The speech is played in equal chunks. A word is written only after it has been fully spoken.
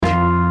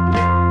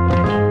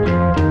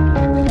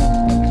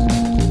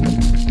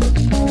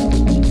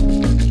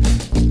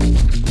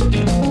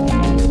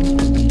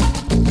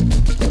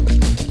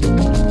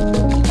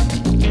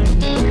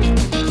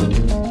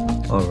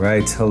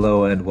right,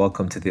 hello and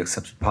welcome to the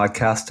Accepted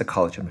Podcast, a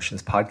college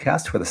admissions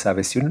podcast for the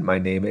savvy student. My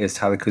name is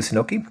Tyler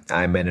Kusunoki.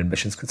 I'm an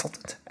admissions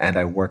consultant, and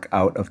I work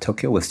out of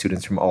Tokyo with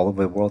students from all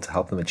over the world to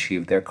help them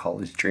achieve their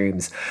college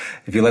dreams.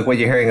 If you like what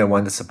you're hearing and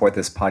want to support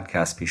this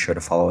podcast, be sure to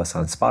follow us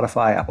on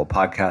Spotify, Apple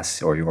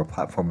Podcasts, or your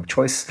platform of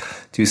choice.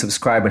 Do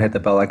subscribe and hit the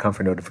bell icon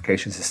for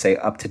notifications to stay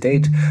up to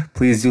date.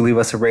 Please do leave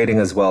us a rating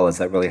as well, as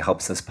that really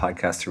helps this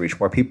podcast to reach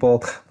more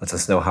people, lets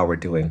us know how we're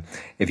doing.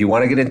 If you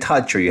want to get in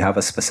touch or you have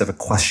a specific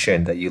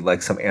question that you'd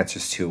like some answers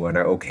to and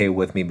are okay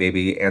with me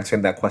maybe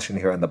answering that question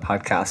here on the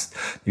podcast,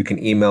 you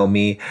can email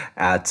me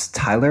at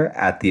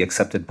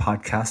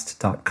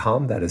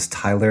tyler@theacceptedpodcast.com. That is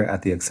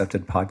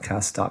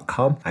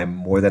tyler@theacceptedpodcast.com. I'm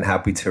more than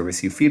happy to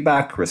receive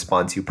feedback,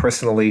 respond to you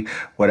personally,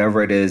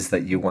 whatever it is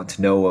that you want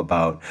to know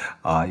about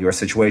your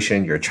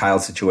situation, your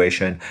child's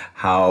situation,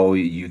 how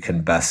you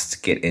can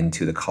best get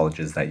into the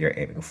colleges that you're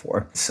aiming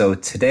for. So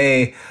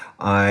today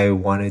I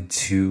wanted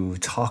to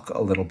talk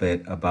a little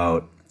bit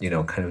about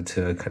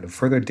kind of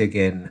further dig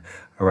in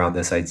around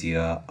this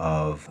idea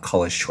of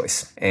college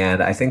choice.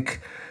 And I think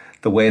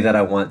the way that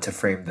I want to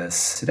frame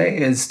this today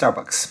is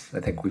Starbucks. I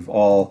think we've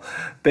all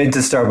been to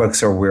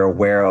Starbucks or we're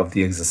aware of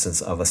the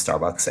existence of a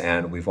Starbucks,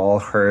 and we've all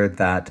heard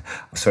that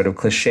sort of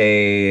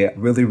cliche,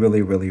 really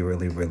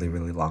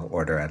long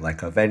order. I'd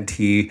like a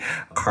Venti,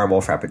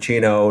 caramel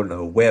frappuccino,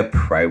 no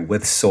whip, right,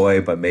 with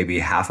soy, but maybe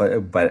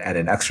and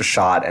an extra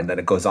shot, and then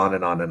it goes on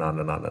and on and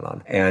on and on and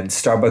on. And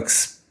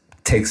Starbucks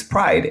takes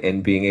pride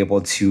in being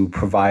able to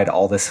provide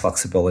all this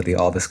flexibility,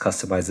 all this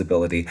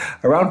customizability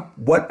around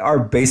what are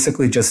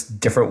basically just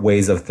different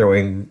ways of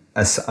throwing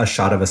a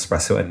shot of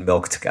espresso and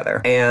milk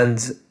together.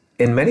 And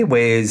in many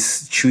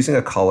ways, choosing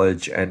a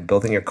college and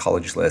building your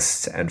college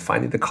list and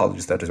finding the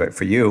college that is right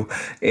for you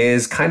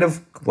is kind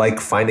of like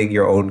finding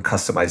your own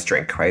customized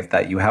drink, right?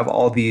 That you have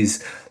all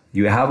this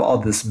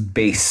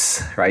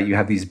base, right? You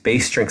have these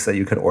base drinks that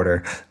you can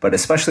order, but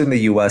especially in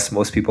the US,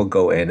 most people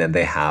go in and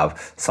they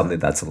have something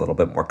that's a little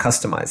bit more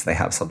customized. They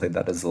have something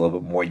that is a little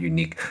bit more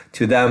unique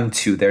to them,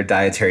 to their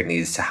dietary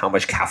needs, to how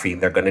much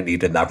caffeine they're going to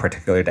need in that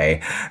particular day,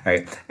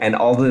 right? And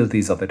all of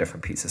these other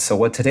different pieces. So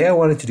what today I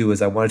wanted to do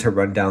is I wanted to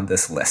run down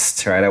this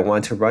list, right? I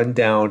wanted to run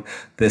down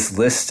this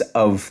list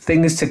of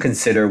things to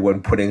consider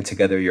when putting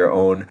together your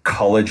own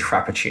college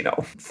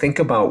frappuccino. Think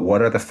about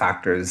what are the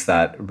factors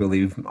that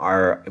really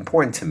are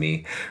important to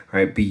me,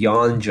 right?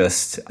 Beyond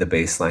just the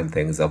baseline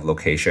things of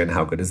location,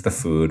 how good is the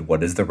food,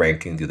 what is the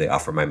ranking, do they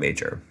offer my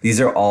major?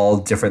 These are all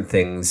different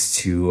things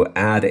to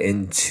add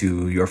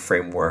into your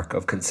framework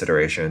of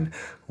consideration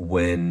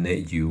when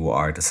you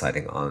are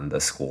deciding on the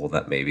school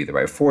that may be the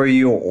right for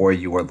you, or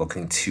you are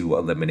looking to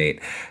eliminate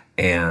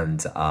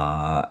and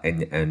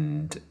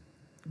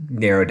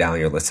narrow down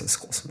your list of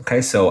schools. Okay,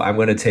 so I'm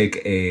going to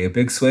take a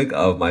big swig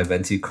of my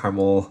Venti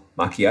caramel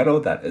macchiato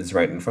that is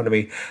right in front of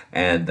me,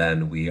 and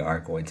then we are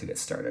going to get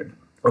started.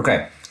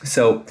 Okay,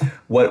 so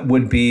what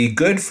would be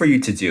good for you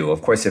to do,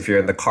 of course, if you're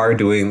in the car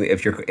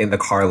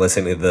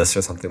listening to this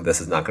or something,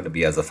 this is not going to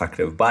be as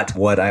effective. But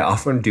what I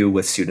often do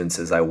with students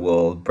is I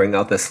will bring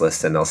out this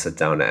list and I'll sit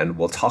down and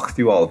we'll talk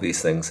through all of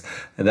these things,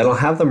 and then I'll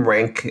have them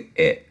rank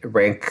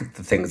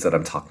the things that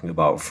I'm talking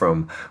about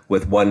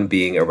with 1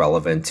 being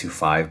irrelevant to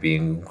 5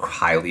 being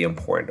highly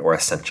important or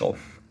essential.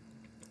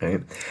 Right?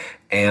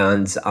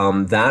 And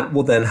that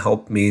will then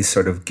help me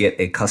sort of get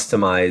a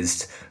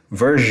customized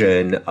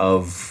version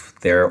of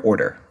their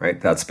order, right?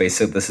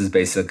 This is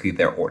basically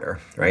their order,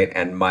 right?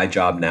 And my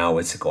job now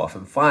is to go off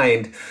and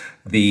find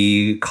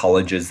the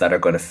colleges that are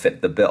going to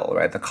fit the bill,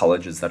 right? The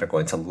colleges that are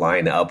going to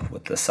line up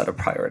with this set of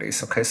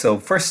priorities. Okay, so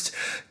first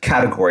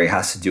category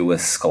has to do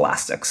with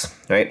scholastics,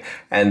 right?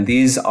 And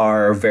these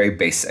are very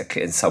basic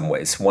in some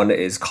ways. One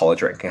is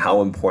college ranking.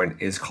 How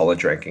important is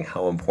college ranking?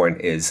 How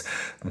important is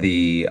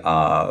the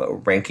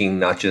ranking,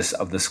 not just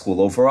of the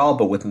school overall,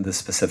 but within the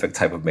specific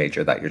type of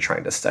major that you're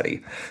trying to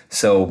study?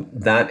 So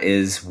that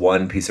is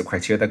one piece of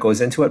criteria that goes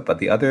into it. But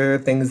the other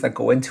things that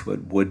go into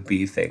it would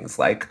be things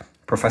like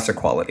professor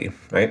quality,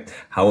 right?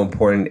 How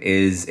important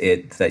is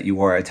it that you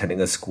are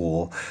attending a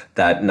school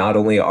that not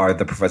only are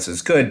the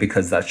professors good,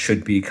 because that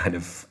should be kind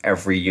of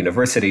every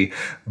university,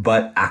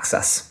 but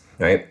access,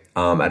 right?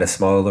 At a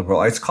smaller liberal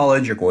arts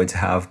college, you're going to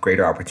have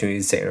greater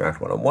opportunities to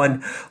interact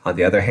one-on-one. On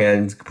the other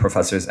hand,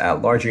 professors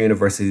at larger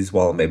universities,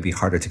 while it may be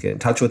harder to get in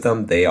touch with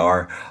them, they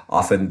are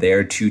often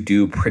there to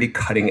do pretty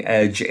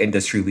cutting-edge,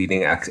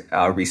 industry-leading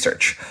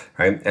research,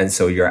 right? And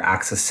so your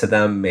access to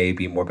them may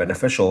be more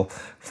beneficial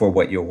for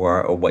what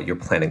you're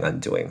planning on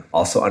doing.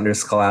 Also under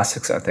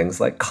scholastics are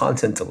things like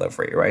content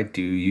delivery, right?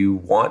 Do you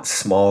want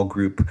small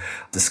group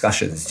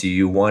discussions? Do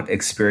you want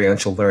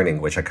experiential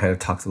learning, which I kind of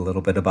talked a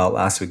little bit about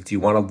last week? Do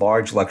you want a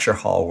large lecture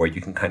hall where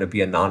you can kind of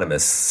be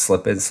anonymous,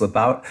 slip in, slip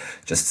out,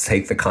 just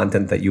take the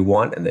content that you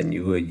want, and then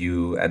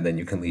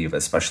you can leave?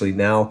 Especially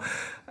now,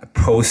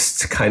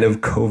 post kind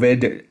of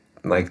COVID,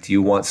 like, do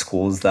you want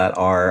schools that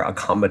are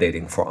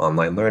accommodating for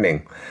online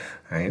learning,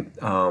 right?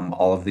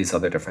 All of these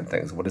other different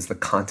things. What is the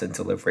content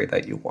delivery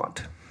that you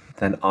want?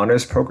 Then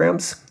honors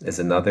programs is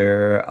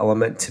another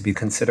element to be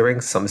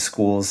considering. Some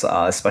schools,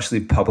 especially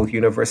public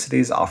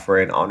universities, offer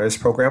an honors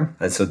program.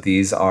 And so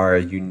these are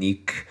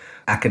unique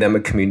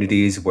academic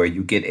communities where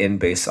you get in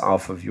based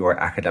off of your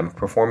academic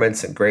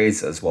performance and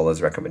grades as well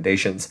as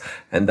recommendations.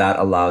 And that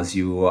allows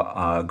you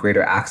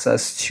greater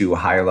access to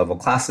higher level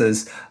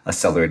classes,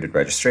 accelerated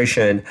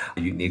registration,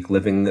 unique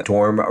living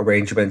dorm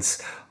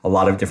arrangements, a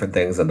lot of different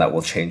things, and that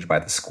will change by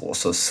the school.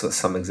 So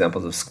some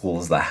examples of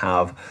schools that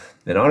have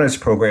an honors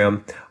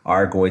program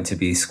are going to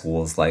be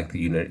schools like the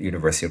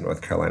University of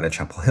North Carolina,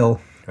 Chapel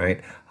Hill,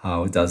 right?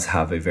 It does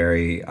have a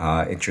very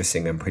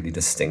interesting and pretty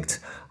distinct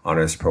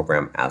honors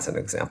program as an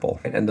example.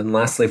 And then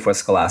lastly, for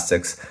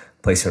scholastics,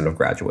 placement of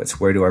graduates.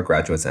 Where do our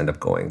graduates end up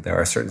going? There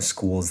are certain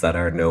schools that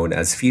are known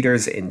as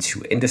feeders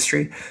into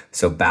industry.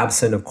 So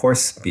Babson, of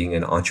course, being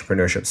an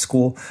entrepreneurship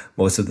school,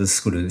 most of the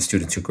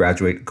students who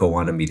graduate go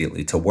on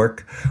immediately to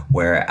work,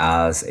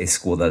 whereas a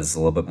school that is a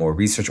little bit more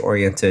research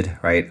oriented,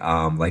 right,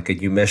 like a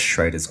UMich,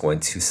 right, is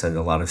going to send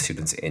a lot of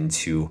students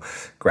into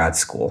grad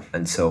school.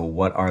 And so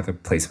what are the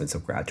placements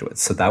of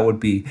graduates? So that would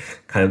be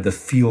kind of the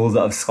field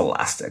of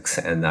scholastics.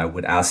 And I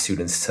would ask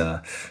students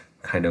to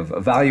kind of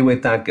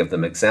evaluate that, give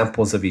them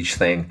examples of each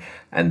thing,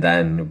 and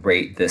then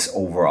rate this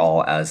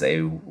overall as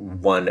a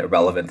 1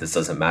 irrelevant, this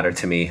doesn't matter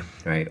to me,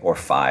 right? Or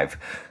 5,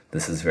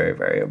 this is very,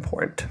 very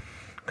important.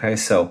 Okay,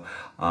 so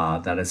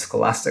that is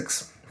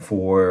scholastics.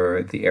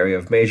 For the area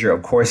of major,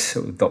 of course,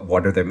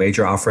 what are their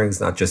major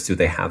offerings? Not just do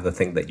they have the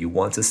thing that you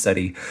want to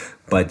study,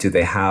 but do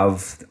they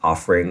have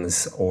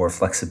offerings or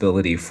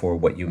flexibility for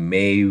what you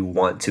may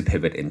want to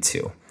pivot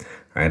into?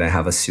 Right, I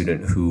have a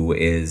student who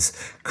is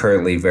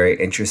currently very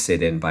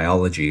interested in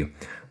biology,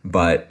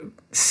 but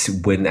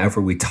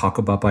whenever we talk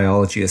about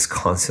biology is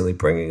constantly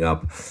bringing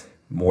up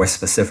more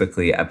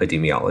specifically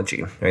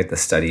epidemiology, right? The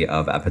study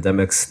of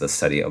epidemics, the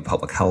study of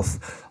public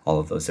health, all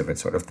of those different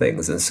sort of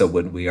things. And so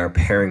when we are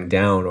paring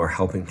down or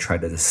helping try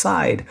to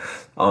decide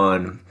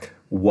on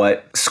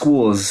what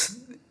schools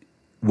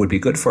would be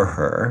good for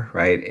her,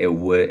 right?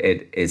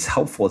 It is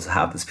helpful to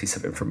have this piece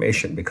of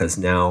information, because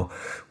now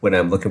when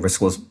I'm looking for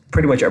schools,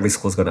 pretty much every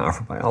school is going to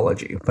offer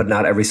biology, but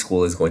not every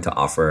school is going to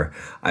offer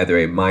either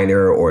a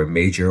minor or a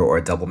major or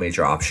a double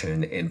major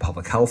option in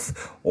public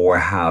health, or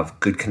have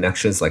good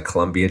connections like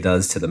Columbia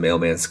does to the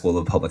Mailman School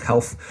of Public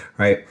Health,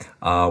 right?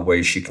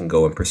 Where she can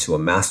go and pursue a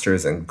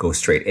master's and go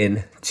straight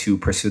in to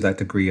pursue that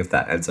degree if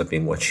that ends up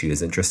being what she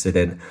is interested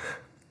in.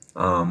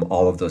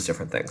 All of those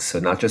different things. So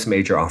not just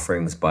major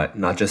offerings, but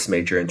not just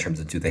major in terms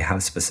of do they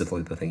have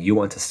specifically the thing you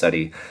want to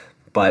study,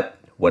 but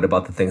what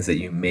about the things that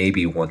you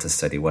maybe want to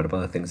study? What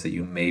about the things that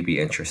you may be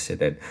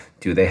interested in?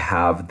 Do they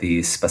have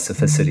the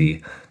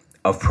specificity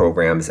of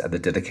programs and the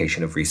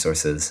dedication of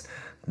resources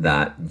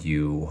that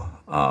you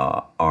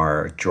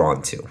are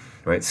drawn to,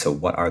 right? So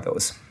what are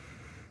those,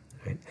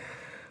 right?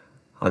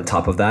 On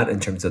top of that, in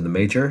terms of the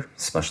major,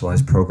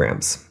 specialized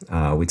programs.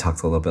 We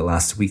talked a little bit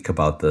last week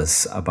about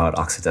this, about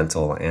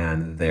Occidental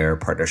and their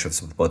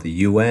partnerships with both the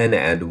UN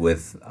and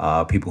with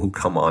people who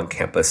come on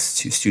campus,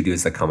 to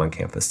studios that come on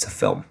campus to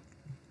film.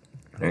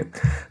 Right?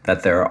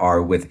 That there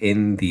are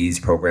within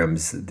these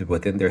programs,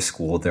 within their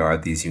school, there are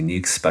these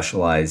unique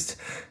specialized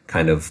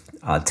kind of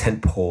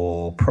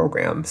tentpole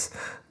programs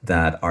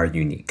that are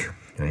unique.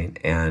 Right?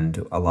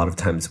 And a lot of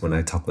times when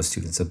I talk with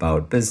students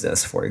about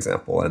business, for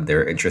example, and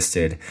they're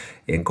interested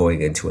in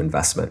going into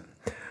investment,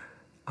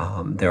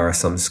 there are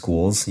some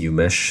schools,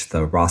 UMich,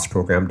 the Ross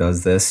program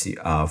does this,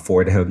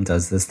 Fordham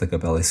does this, the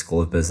Gabelli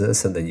School of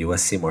Business, and then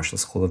USC Marshall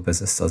School of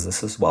Business does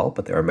this as well.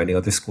 But there are many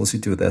other schools who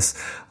do this,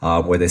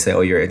 where they say,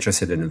 oh, you're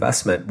interested in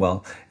investment.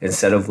 Well,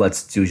 instead of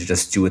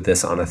just do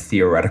this on a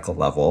theoretical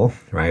level,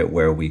 right,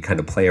 where we kind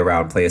of play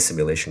around, play a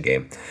simulation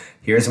game.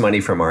 Here's money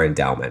from our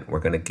endowment.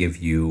 We're going to give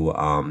you,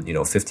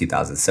 $50,000,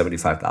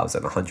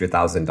 $75,000,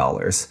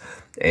 $100,000.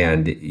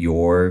 And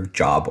your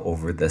job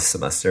over this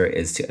semester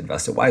is to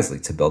invest it wisely,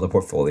 to build a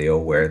portfolio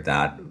where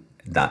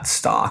that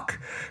stock,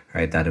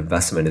 right, that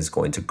investment is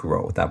going to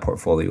grow, that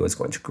portfolio is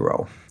going to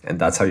grow. And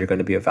that's how you're going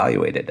to be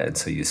evaluated. And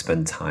so you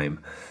spend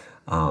time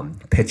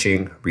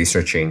pitching,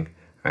 researching,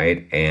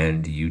 right,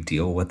 and you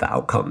deal with the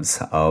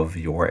outcomes of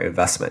your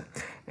investment.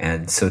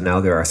 And so now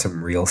there are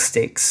some real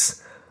stakes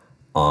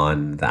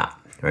on that,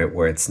 right?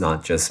 Where it's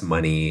not just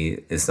money,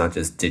 it's not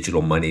just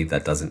digital money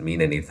that doesn't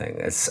mean anything.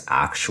 It's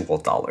actual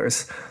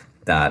dollars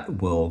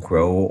that will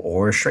grow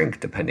or shrink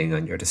depending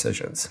on your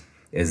decisions.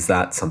 Is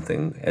that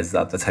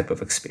the type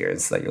of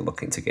experience that you're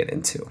looking to get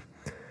into,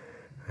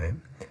 right?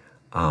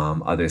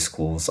 Other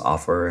schools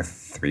offer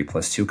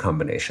 3+2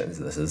 combinations.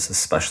 This is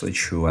especially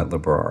true at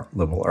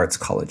liberal arts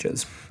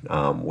colleges,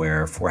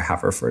 where for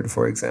Haverford,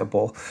 for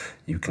example,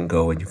 you can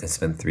go and you can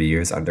spend 3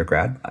 years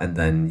undergrad, and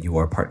then you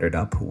are partnered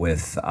up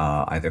with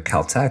either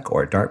Caltech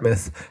or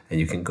Dartmouth, and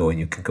you can go and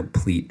you can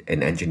complete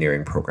an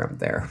engineering program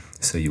there.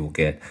 So you will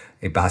get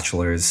a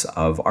bachelor's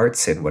of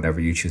arts in whatever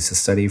you choose to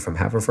study from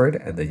Haverford,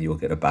 and then you will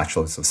get a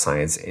bachelor's of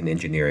science in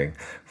engineering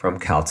from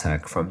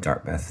Caltech, from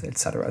Dartmouth,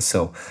 etc.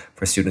 So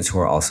for students who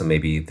are also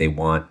maybe they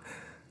want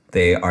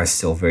they are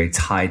still very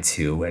tied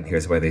to, and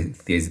here's where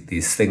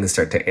these things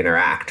start to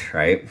interact,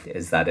 right?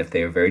 Is that if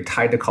they are very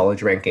tied to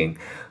college ranking,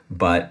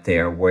 but they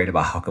are worried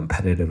about how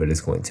competitive it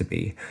is going to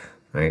be,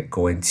 right?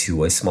 Going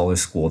to a smaller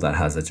school that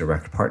has a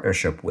direct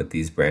partnership with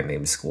these brand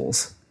name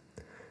schools,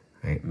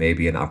 right?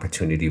 Maybe an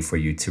opportunity for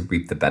you to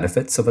reap the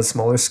benefits of a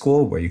smaller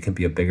school where you can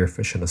be a bigger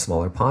fish in a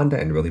smaller pond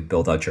and really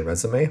build out your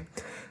resume,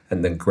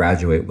 and then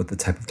graduate with the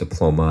type of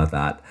diploma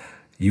that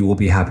you will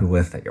be happy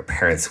with, that your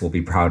parents will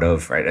be proud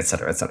of, right? Et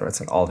cetera, et cetera, et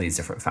cetera, all these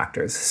different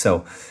factors.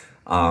 So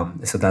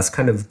that's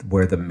kind of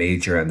where the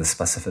major and the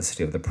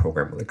specificity of the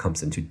program really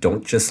comes into.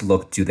 Don't just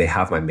look, do they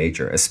have my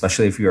major?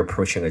 Especially if you're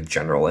approaching a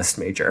generalist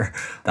major,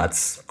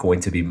 that's going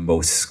to be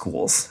most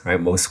schools,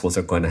 right? Most schools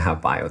are going to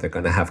have bio, they're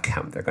going to have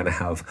chem, they're going to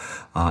have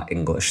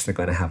English, they're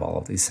going to have all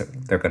of these,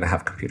 they're going to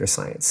have computer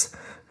science,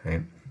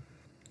 right?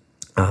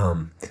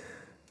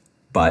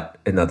 But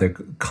another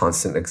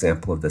constant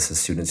example of this is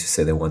students who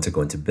say they want to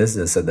go into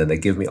business, and then they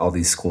give me all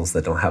these schools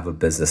that don't have a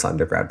business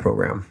undergrad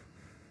program,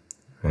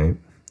 right?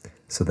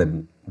 So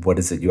then what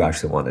is it you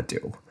actually want to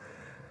do?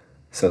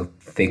 So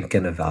think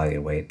and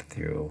evaluate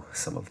through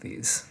some of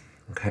these,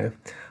 okay?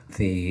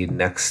 The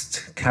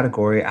next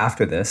category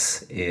after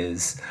this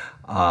is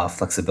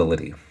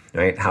flexibility,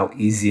 right? How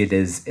easy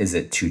is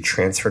it to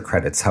transfer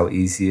credits? How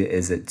easy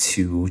is it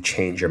to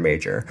change your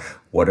major?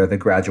 What are the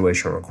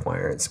graduation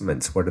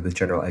requirements? What are the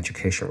general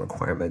education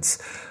requirements?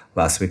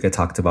 Last week I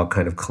talked about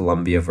kind of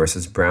Columbia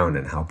versus Brown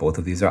and how both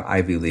of these are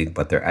Ivy League,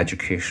 but their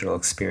educational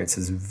experience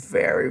is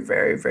very,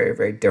 very, very,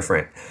 very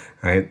different,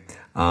 right?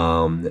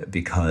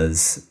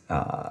 Because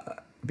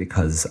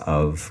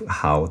of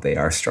how they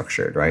are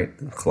structured, right?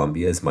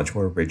 Columbia is much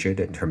more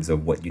rigid in terms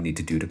of what you need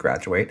to do to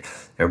graduate,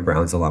 and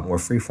Brown's a lot more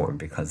freeform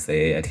because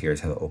they adhere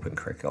to the open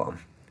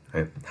curriculum,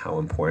 right? How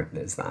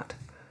important is that?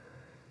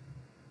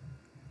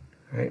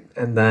 Right.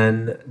 And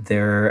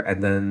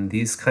then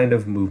these kind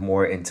of move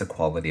more into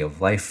quality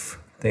of life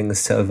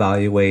things to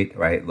evaluate,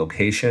 right?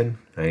 Location,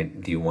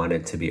 right? Do you want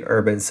it to be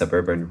urban,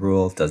 suburban,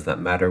 rural? Does that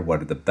matter?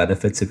 What are the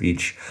benefits of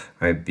each,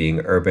 right? Being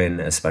urban,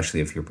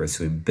 especially if you're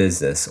pursuing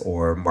business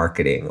or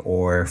marketing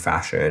or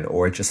fashion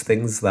or just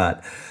things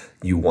that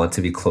you want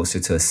to be closer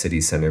to a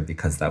city center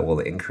because that will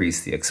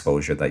increase the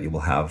exposure that you will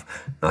have,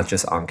 not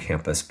just on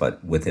campus,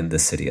 but within the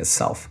city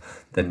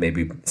itself. Then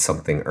maybe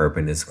something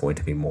urban is going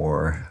to be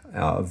more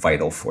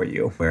vital for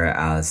you.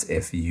 Whereas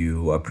if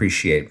you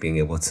appreciate being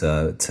able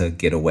to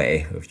get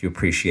away, if you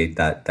appreciate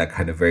that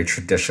kind of very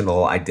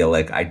traditional,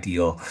 idyllic,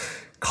 ideal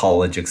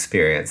college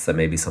experience, then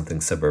maybe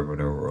something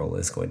suburban or rural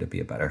is going to be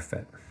a better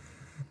fit.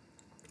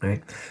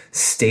 Right.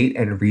 State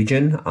and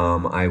region.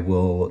 I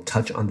will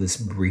touch on this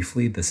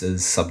briefly. This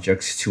is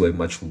subject to a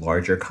much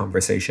larger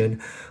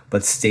conversation,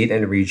 but state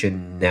and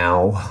region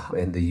now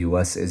in the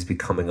US is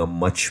becoming a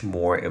much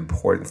more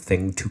important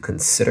thing to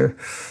consider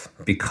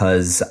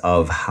because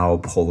of how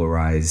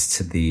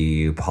polarized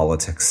the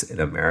politics in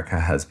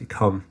America has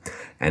become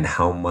and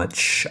how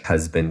much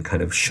has been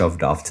kind of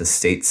shoved off to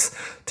states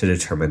to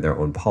determine their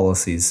own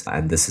policies.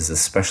 And this is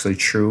especially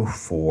true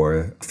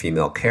for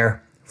female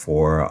care,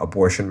 for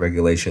abortion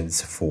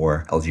regulations,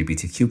 for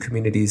LGBTQ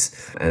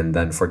communities, and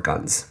then for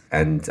guns.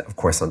 And of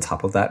course, on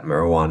top of that,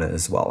 marijuana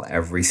as well.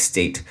 Every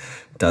state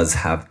does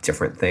have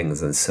different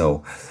things. And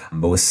so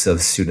most of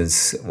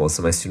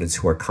my students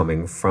who are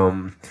coming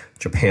from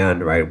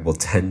Japan, right, will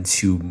tend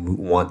to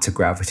want to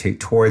gravitate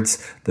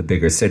towards the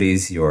bigger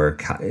cities, your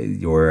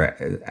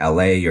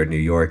LA, your New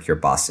York, your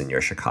Boston,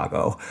 your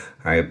Chicago,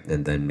 right?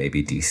 And then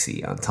maybe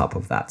DC on top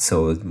of that.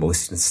 So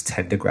most students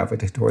tend to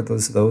gravitate toward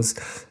those.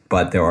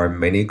 But there are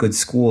many good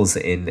schools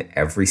in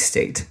every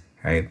state,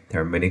 right?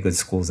 There are many good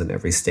schools in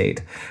every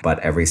state, but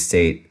every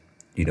state,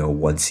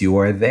 once you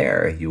are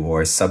there, you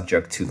are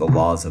subject to the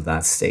laws of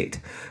that state.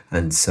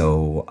 And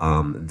so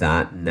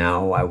that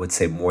now I would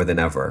say more than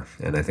ever,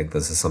 and I think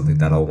this is something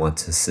that I'll want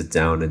to sit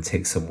down and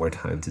take some more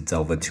time to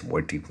delve into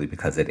more deeply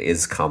because it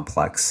is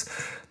complex.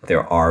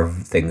 There are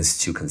things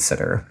to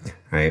consider,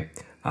 right?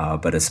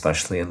 But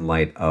especially in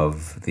light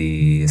of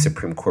the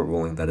Supreme Court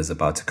ruling that is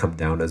about to come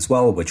down as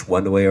well, which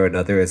one way or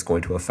another is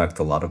going to affect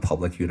a lot of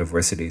public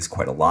universities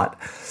quite a lot,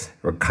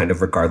 kind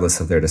of regardless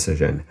of their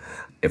decision.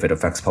 If it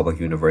affects public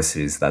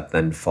universities, that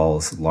then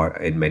falls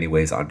in many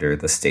ways under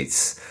the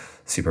state's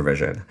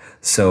supervision.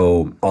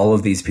 So all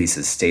of these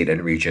pieces, state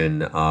and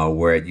region,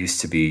 where it used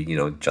to be,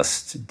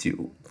 just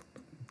do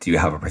you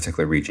have a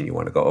particular region you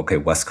want to go? Okay,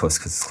 West Coast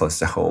because it's close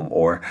to home,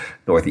 or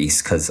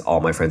Northeast because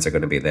all my friends are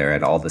going to be there,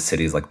 and all the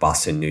cities like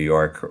Boston, New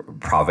York,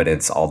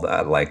 Providence,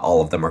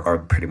 all of them are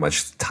pretty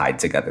much tied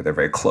together. They're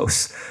very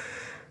close,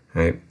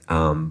 right?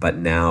 But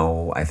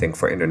now I think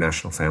for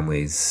international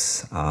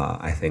families,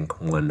 I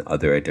think one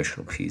other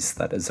additional piece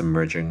that is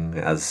emerging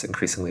as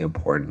increasingly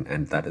important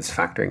and that is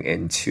factoring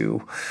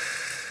into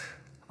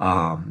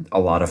a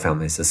lot of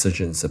families'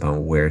 decisions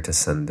about where to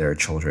send their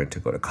children to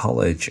go to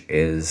college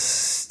is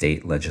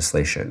state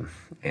legislation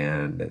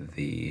and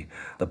the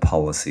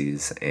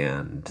policies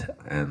and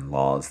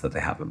laws that they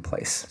have in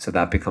place. So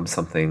that becomes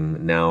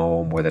something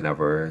now more than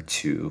ever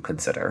to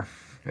consider.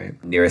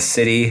 right? Near a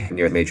city,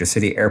 near a major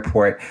city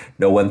airport.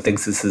 No one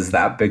thinks this is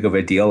that big of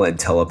a deal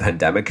until a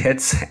pandemic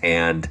hits,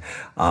 and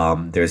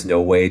there's no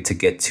way to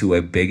get to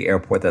a big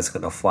airport that's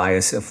going to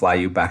fly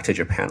you back to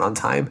Japan on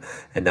time.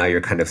 And now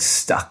you're kind of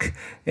stuck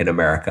in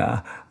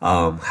America,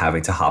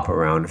 having to hop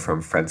around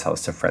from friend's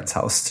house to friend's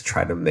house to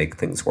try to make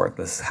things work.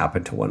 This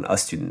happened to a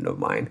student of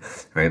mine,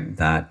 right?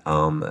 That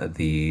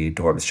the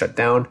dorms shut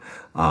down.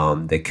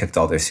 They kicked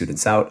all their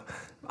students out.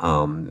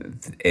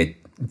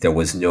 There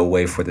was no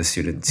way for the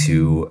student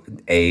to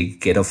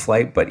get a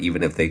flight, but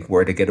even if they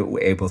were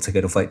able to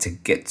get a flight to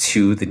get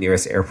to the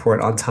nearest airport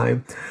on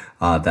time,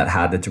 that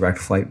had a direct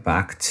flight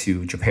back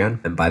to Japan.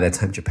 And by that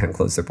time, Japan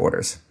closed their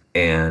borders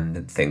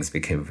and things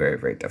became very,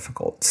 very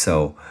difficult.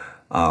 So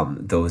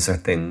those are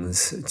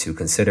things to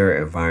consider: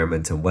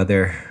 environment and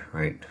weather,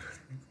 right?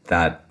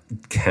 That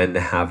can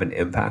have an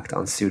impact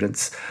on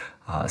students.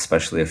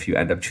 Especially if you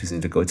end up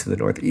choosing to go to the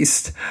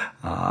Northeast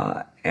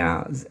or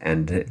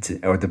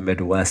the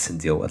Midwest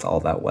and deal with all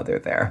that weather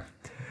there.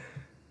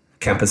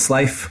 Campus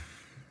life,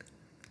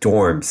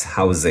 dorms,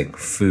 housing,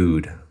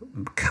 food,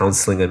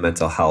 counseling and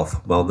mental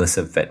health, wellness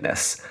and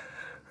fitness,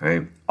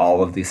 right?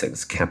 All of these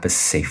things, campus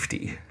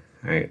safety,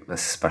 right?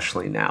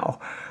 Especially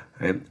now.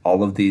 Right?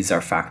 All of these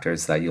are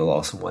factors that you'll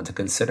also want to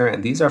consider.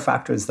 And these are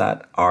factors these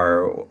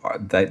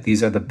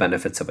are the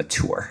benefits of a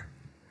tour,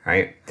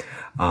 right?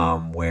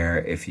 Where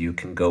if you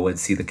can go and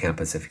see the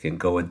campus, if you can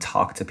go and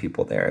talk to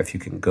people there, if you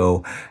can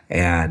go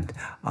and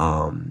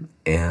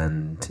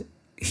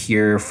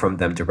hear from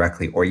them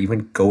directly, or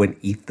even go and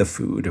eat the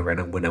food.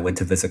 When I went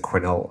to visit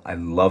Cornell, I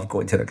love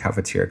going to the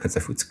cafeteria because the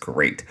food's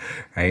great,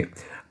 right?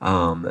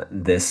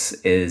 This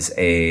is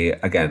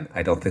again,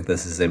 I don't think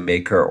this is a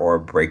maker or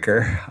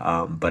breaker,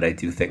 but I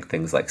do think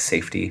things like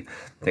safety,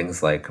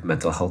 things like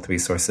mental health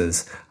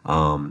resources,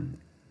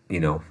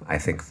 I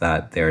think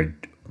that their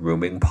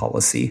rooming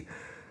policy,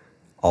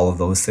 all of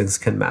those things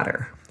can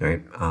matter,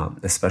 right?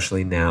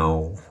 Especially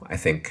now, I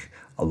think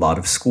a lot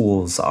of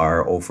schools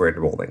are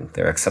over-enrolling.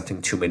 They're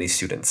accepting too many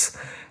students.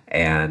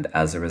 And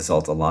as a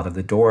result, a lot of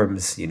the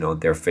dorms,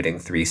 they're fitting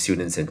 3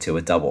 students into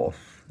a double.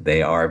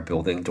 They are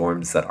building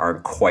dorms that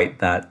aren't quite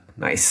that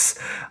nice,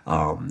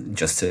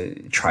 just to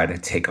try to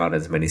take on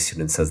as many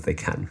students as they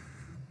can.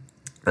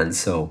 And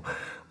so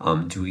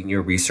doing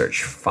your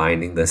research,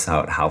 finding this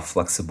out, how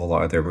flexible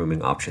are their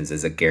rooming options?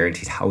 Is it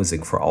guaranteed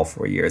housing for all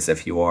 4 years?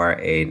 If you are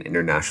an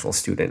international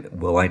student,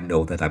 will I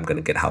know that I'm going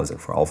to get housing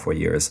for all 4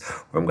 years,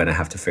 or I'm going to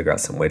have to figure out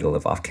some way to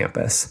live off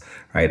campus,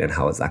 right? And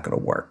how is that going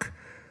to work,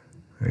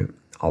 right?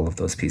 All of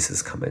those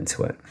pieces come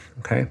into it,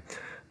 okay?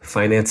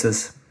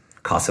 Finances.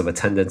 Cost of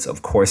attendance,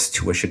 of course,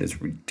 tuition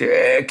is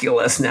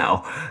ridiculous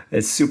now.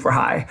 It's super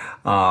high.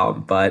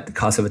 But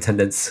cost of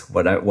attendance,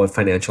 what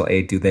financial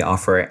aid do they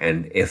offer?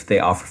 And if they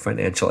offer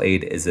financial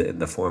aid, is it in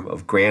the form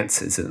of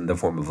grants? Is it in the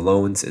form of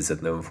loans?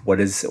 What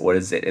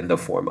is it in the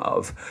form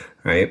of,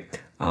 right?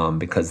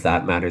 Because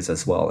that matters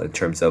as well in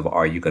terms of,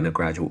 are you going to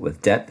graduate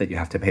with debt that you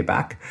have to pay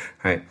back,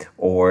 right?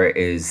 Or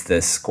is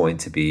this going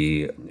to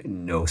be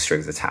no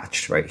strings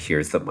attached, right?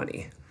 Here's the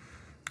money,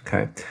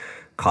 okay?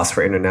 Cost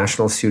for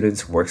international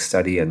students, work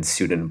study, and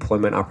student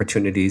employment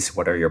opportunities.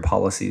 What are your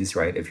policies,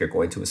 right? If you're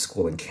going to a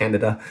school in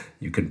Canada,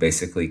 you can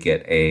basically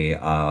get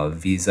a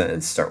visa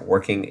and start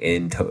working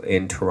in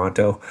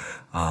Toronto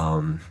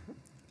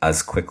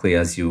as quickly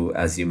as you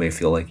may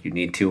feel like you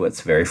need to.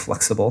 It's very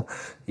flexible.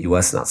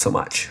 US, not so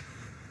much.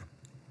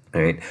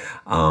 Right,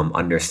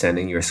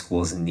 understanding your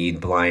school's need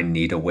blind,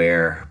 need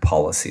aware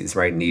policies,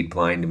 right? Need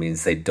blind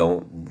means they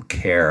don't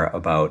care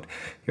about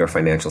your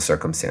financial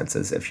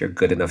circumstances. If you're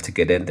good enough to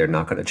get in, they're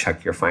not going to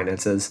check your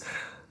finances,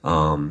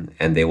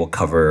 and they will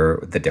cover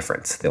the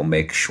difference. They'll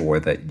make sure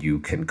that you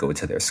can go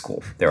to their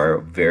school. There are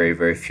very,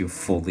 very few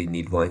fully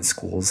need blind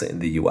schools in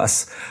the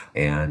US,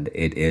 and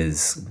it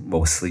is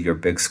mostly your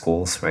big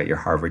schools, right? Your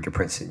Harvard, your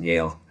Princeton,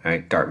 Yale,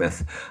 right?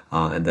 Dartmouth,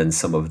 and then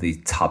some of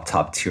the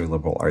top tier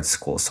liberal arts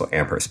schools, so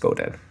Amherst,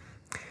 Bowdoin.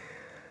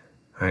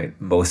 Right?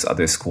 Most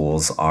other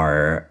schools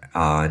are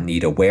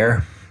need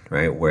aware,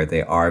 right? Where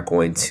they are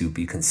going to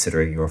be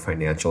considering your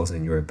financials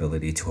and your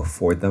ability to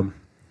afford them,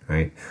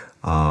 right?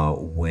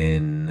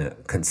 When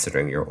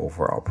considering your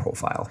overall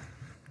profile.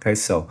 Okay,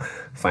 so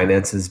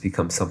finances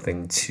become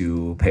something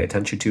to pay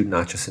attention to,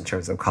 not just in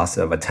terms of cost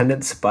of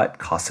attendance, but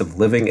cost of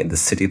living in the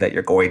city that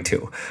you're going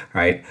to,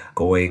 right?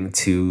 Going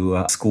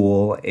to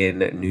school in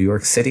New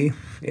York City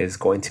is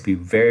going to be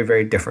very,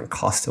 very different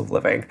cost of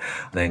living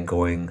than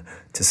going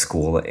to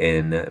school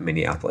in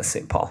Minneapolis,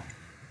 St. Paul.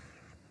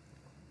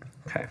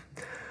 Okay.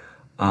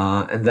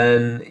 And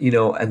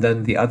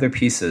then the other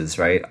pieces,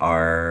 right,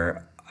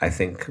 are, I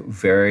think,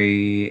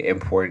 very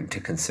important to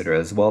consider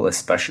as well,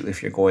 especially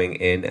if you're going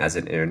in as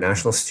an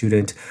international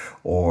student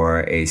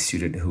or a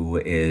student who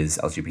is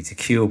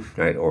LGBTQ,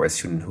 right, or a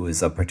student who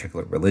is of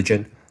particular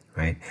religion,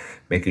 right?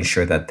 Making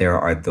sure that there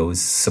are those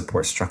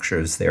support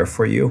structures there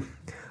for you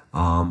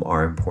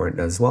are important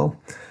as well.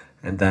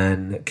 And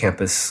then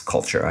campus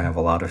culture. I have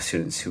a lot of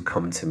students who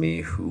come to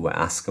me who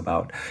ask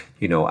about,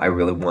 I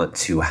really want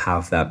to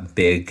have that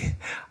big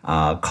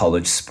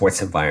college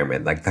sports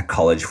environment, like the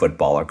college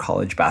football or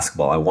college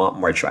basketball. I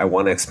want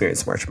to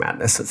experience March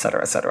Madness, et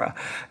cetera, et cetera.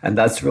 And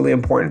that's really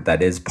important.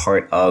 That is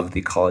part of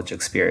the college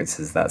experience,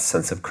 is that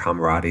sense of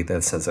camaraderie,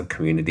 that sense of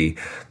community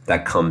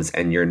that comes,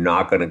 and you're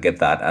not going to get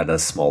that at a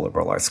small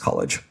liberal arts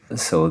college.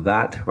 So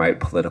that, right,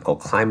 political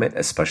climate,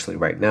 especially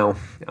right now.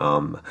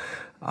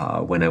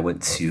 When I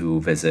went to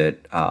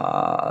visit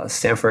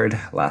Stanford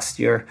last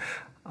year,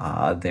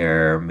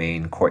 their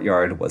main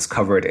courtyard was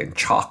covered in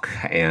chalk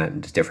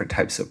and different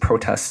types of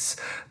protests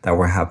that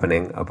were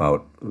happening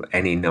about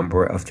any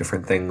number of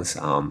different things.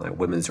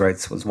 Women's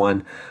rights was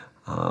one.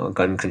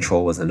 Gun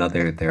control was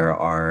another. There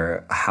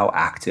are how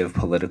active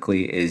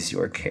politically is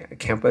your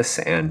campus,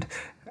 and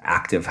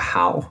active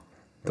how.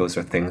 Those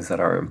are things that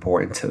are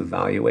important to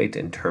evaluate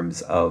in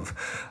terms of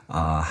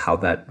how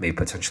that may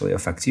potentially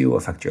affect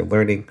your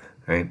learning,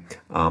 right?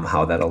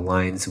 How that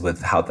aligns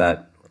with how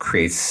that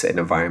creates an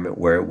environment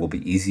where it will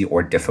be easy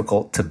or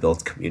difficult to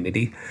build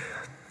community.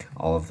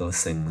 All of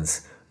those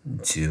things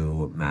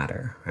do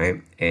matter,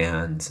 right?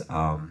 And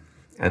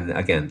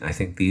again, I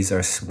think these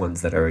are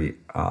ones that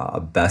are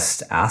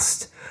best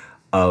asked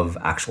of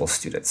actual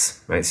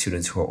students, right?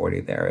 Students who are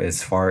already there.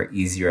 It's far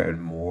easier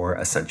and more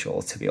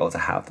essential to be able to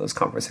have those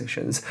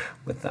conversations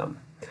with them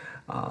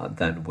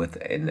than with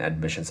an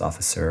admissions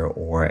officer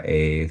or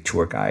a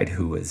tour guide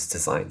who is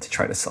designed to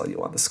try to sell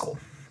you on the school,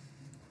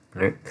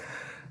 right?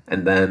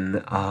 And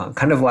then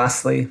kind of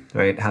lastly,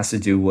 right, has to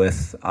do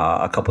with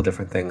a couple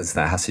different things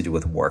that has to do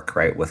with work,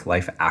 right, with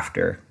life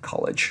after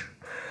college.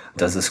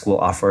 Does the school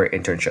offer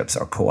internships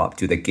or co-op?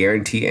 Do they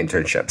guarantee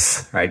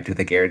internships, right? Do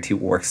they guarantee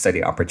work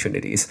study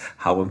opportunities?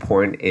 How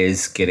important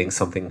is getting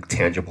something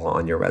tangible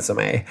on your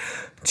resume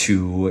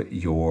to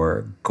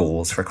your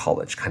goals for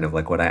college? Kind of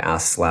like what I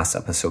asked last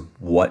episode,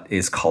 what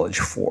is college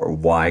for?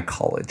 Why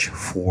college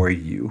for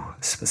you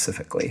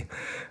specifically,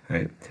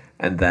 right?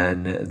 And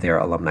then their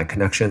alumni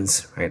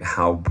connections, right?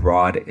 How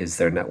broad is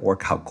their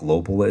network? How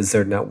global is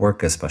their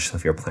network, especially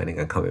if you're planning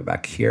on coming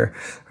back here,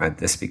 right?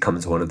 This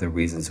becomes one of the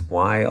reasons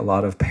why a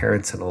lot of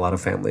parents and a lot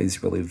of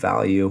families really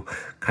value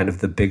kind of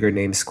the bigger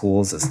name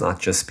schools. It's not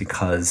just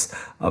because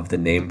of the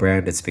name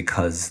brand. It's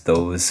because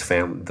those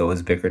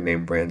bigger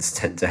name brands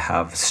tend to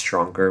have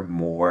stronger,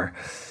 more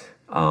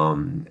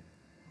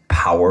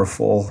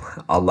powerful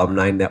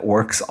alumni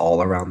networks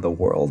all around the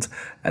world,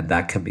 and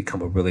that can become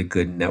a really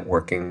good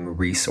networking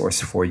resource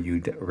for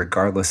you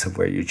regardless of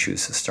where you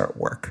choose to start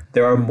work.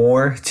 There are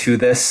more to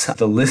this.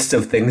 The list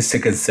of things to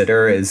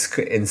consider is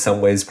in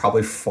some ways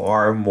probably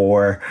far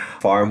more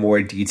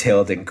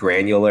detailed and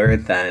granular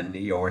than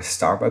your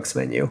Starbucks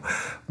menu,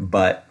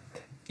 but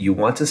you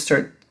want to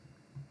start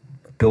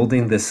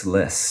building this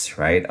list,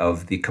 right,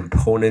 of the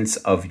components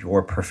of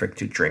your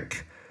perfect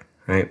drink.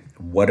 Right?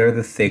 What are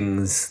the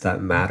things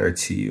that matter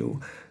to you?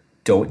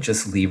 Don't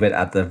just leave it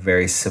at the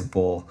very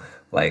simple,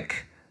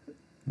 like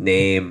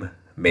name,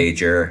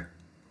 major,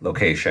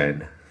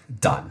 location,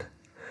 done,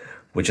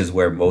 which is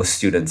where most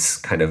students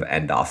kind of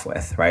end off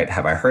with, right?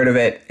 Have I heard of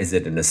it? Is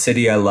it in a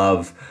city I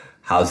love?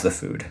 How's the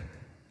food?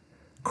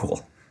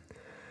 Cool.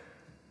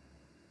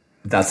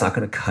 That's not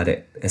going to cut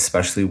it,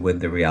 especially when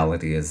the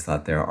reality is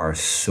that there are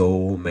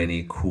so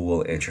many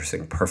cool,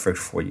 interesting, perfect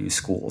for you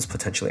schools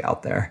potentially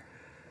out there.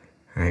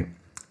 Right.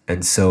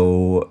 And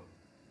so,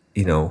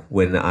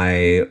 when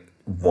I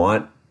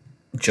want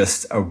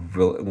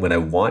when I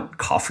want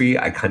coffee,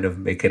 I kind of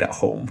make it at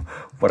home.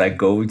 What I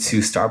go to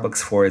Starbucks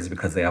for is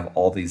because they have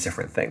all these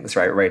different things,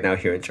 right? Right now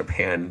here in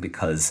Japan,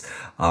 because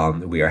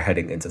we are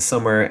heading into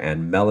summer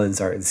and melons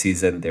are in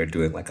season, they're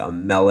doing like a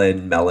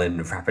melon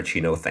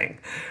frappuccino thing,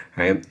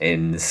 right?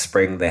 In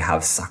spring, they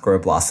have sakura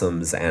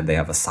blossoms and they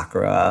have a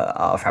sakura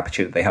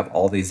frappuccino. They have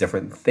all these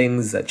different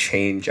things that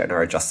change and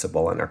are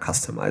adjustable and are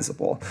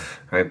customizable,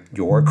 right?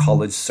 Your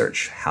college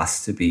search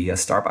has to be a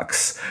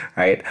Starbucks,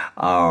 right?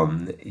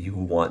 You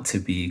want to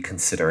be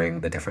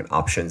considering the different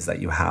options that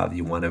you have.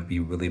 You want to be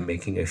really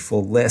making a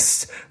full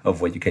list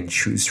of what you can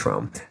choose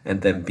from,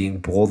 and then being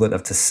bold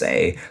enough to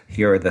say,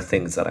 here are the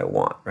things that I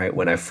want, right?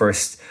 When I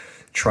first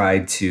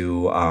started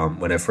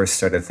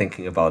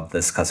thinking about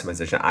this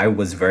customization, I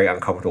was very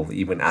uncomfortable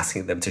even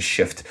asking them to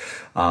switch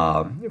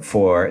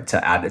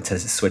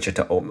it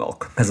to oat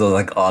milk, because I was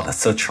like, oh, that's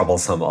so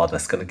troublesome. Oh,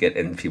 that's going to get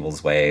in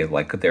people's way.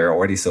 Like, they're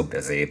already so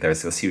busy.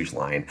 There's this huge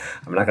line.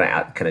 I'm not going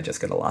to kind of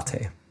just get a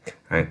latte,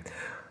 right?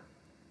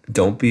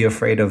 Don't be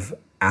afraid of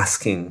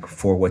asking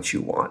for what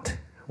you want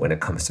when it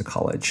comes to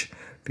college,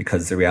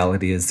 because the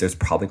reality is there's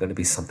probably going to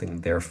be something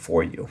there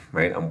for you,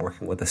 right? I'm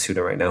working with a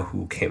student right now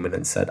who came in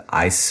and said,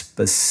 I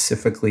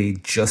specifically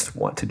just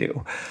want to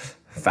do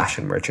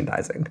fashion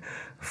merchandising.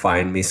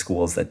 Find me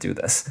schools that do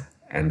this.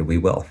 And we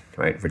will,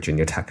 right?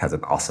 Virginia Tech has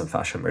an awesome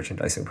fashion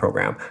merchandising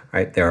program,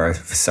 right? There are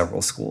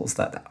several schools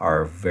that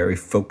are very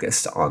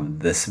focused on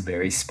this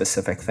very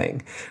specific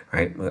thing,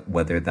 right?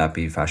 Whether that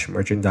be fashion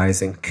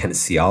merchandising,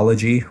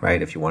 kinesiology,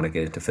 right? If you want to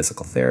get into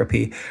physical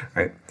therapy,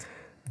 right?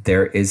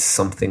 there is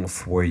something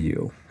for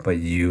you, but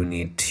you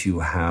need to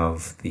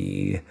have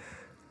the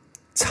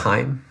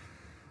time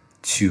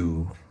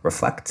to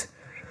reflect,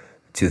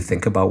 to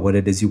think about what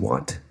it is you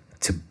want,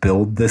 to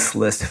build this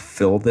list,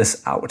 fill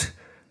this out,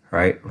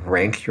 right?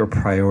 Rank your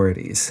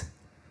priorities,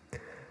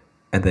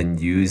 and then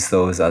use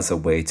those as a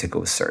way to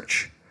go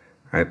search,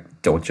 right?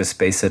 Don't just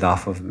base it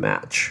off of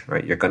match,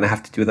 right? You're going to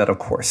have to do that, of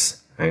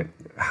course, right?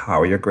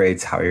 How are your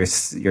grades? How are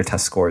your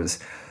test scores?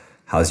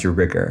 How's your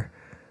rigor?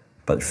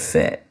 But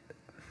fit,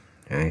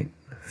 right?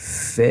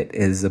 Fit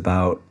is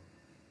about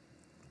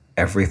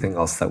everything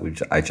else that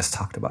I just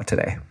talked about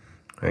today,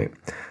 right?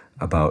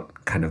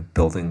 About kind of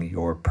building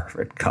your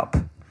perfect cup,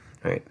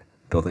 right?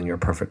 Building your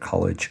perfect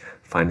college,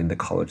 finding the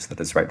college that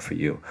is right for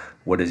you.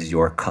 What is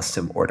your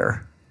custom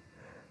order,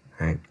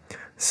 right?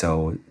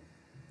 So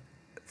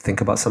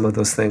think about some of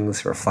those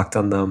things, reflect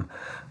on them,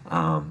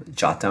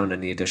 jot down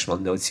any additional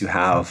notes you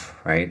have,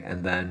 right?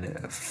 And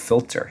then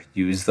filter,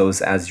 use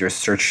those as your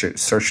search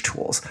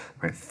tools,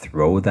 right?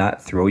 Throw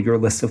your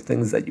list of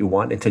things that you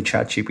want into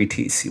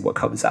ChatGPT, see what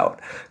comes out,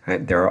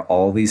 right? There are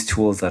all these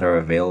tools that are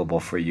available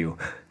for you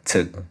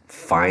to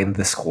find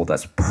the school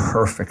that's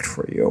perfect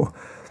for you,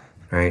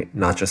 right?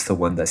 Not just the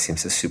one that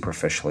seems to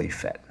superficially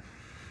fit.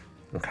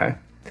 Okay.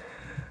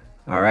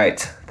 All right.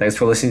 Thanks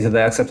for listening to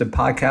the Accepted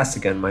Podcast.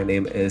 Again, my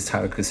name is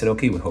Tyler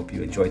Kusunoki. We hope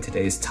you enjoyed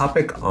today's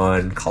topic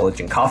on college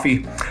and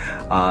coffee.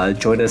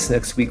 Join us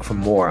next week for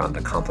more on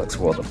the complex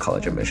world of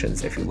college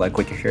admissions. If you like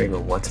what you're hearing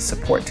or want to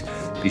support,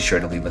 be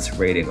sure to leave us a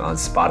rating on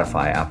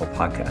Spotify, Apple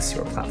Podcasts,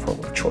 your platform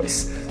of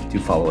choice. Do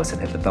follow us and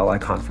hit the bell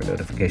icon for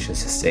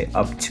notifications to stay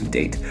up to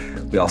date.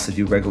 We also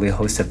do regularly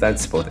host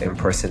events, both in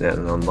person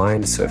and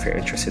online. So if you're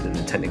interested in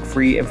attending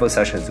free info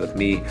sessions with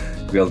me,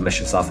 real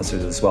admissions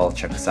officers as well,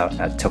 check us out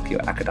at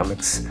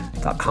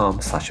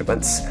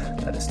tokyoacademics.com/events.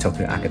 That is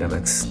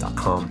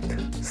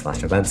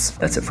tokyoacademics.com/events.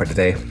 That's it for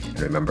today. And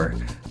remember,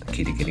 the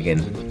key to getting in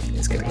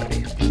is getting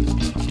ready.